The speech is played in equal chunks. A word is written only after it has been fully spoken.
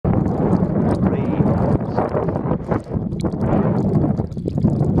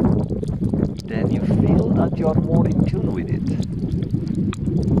that you are more in tune with it.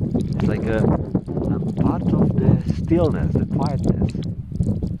 It's like a part of the stillness, the quietness.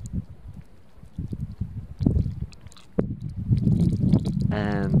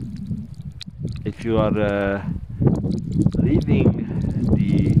 And if you are living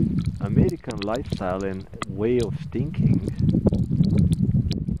the American lifestyle and way of thinking,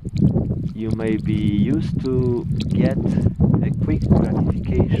 you may be used to get a quick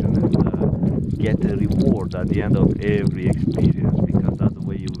gratification and get a reward at the end of every experience, because that's the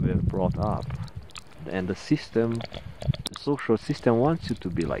way you were brought up. And the system, the social system wants you to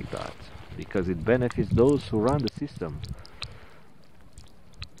be like that, because it benefits those who run the system.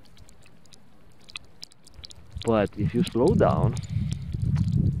 But if you slow down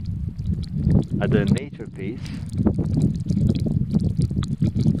at the nature pace,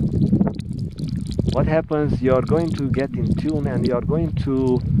 what happens? You're going to get in tune and you're going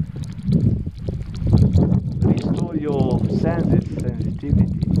to restore your senses,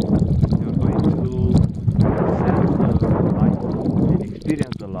 sensitivity. You're going to sense the life and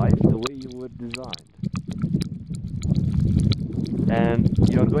experience the life the way you were designed. And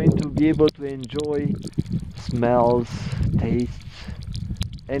you're going to be able to enjoy smells, tastes,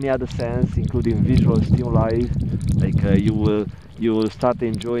 any other sense, including visual stimuli. Like you will start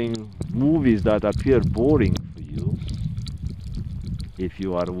enjoying movies that appear boring for you if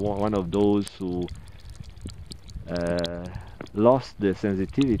you are one of those who lost the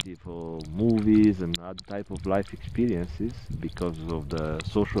sensitivity for movies and other type of life experiences because of the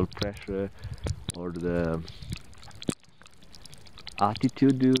social pressure or the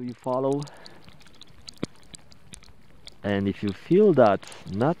attitude you follow. And if you feel that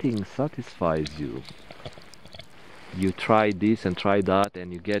nothing satisfies you, you try this and try that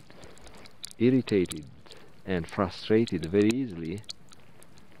and you get irritated and frustrated very easily,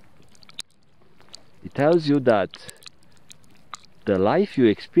 it tells you that the life you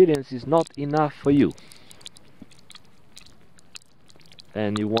experience is not enough for you,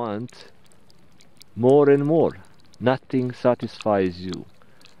 and you want more and more. Nothing satisfies you.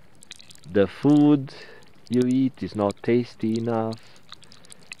 The food you eat is not tasty enough.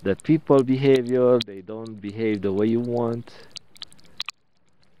 The people behavior, they don't behave the way you want.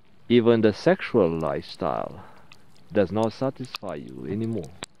 Even the sexual lifestyle does not satisfy you anymore.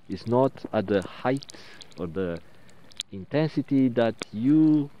 It's not at the height or the intensity that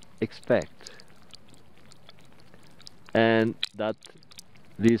you expect. And that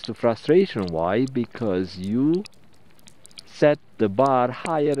leads to frustration. Why? Because you set the bar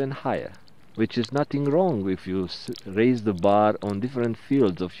higher and higher, which is nothing wrong if you raise the bar on different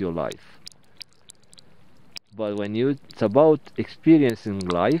fields of your life. But when it's about experiencing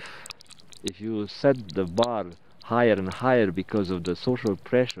life, if you set the bar higher and higher because of the social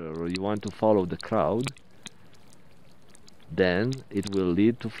pressure or you want to follow the crowd, then it will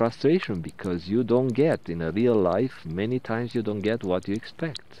lead to frustration, because you don't get, in a real life, many times you don't get what you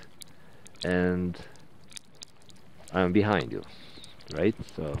expect. And I'm behind you, right?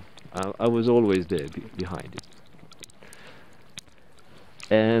 So I was always there behind you.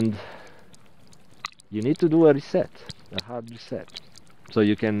 And you need to do a reset, a hard reset, so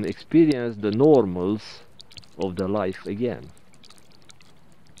you can experience the normals of the life again.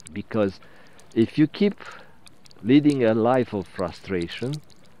 Because if you keep leading a life of frustration,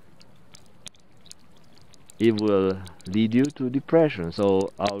 it will lead you to depression.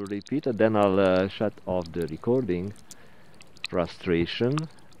 So I'll repeat it, then I'll shut off the recording. Frustration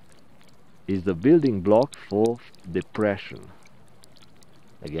is the building block for depression.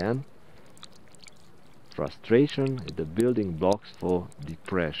 Again, frustration is the building blocks for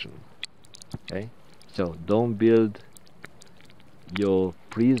depression. Okay? So don't build your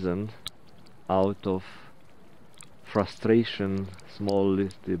prison out of frustration, small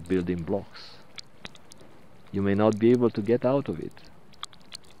little building blocks. You may not be able to get out of it.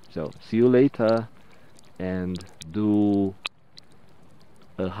 So see you later, and do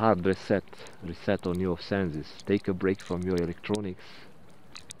a hard reset on your senses. Take a break from your electronics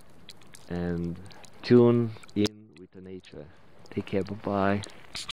and tune in with the nature. Take care, bye bye.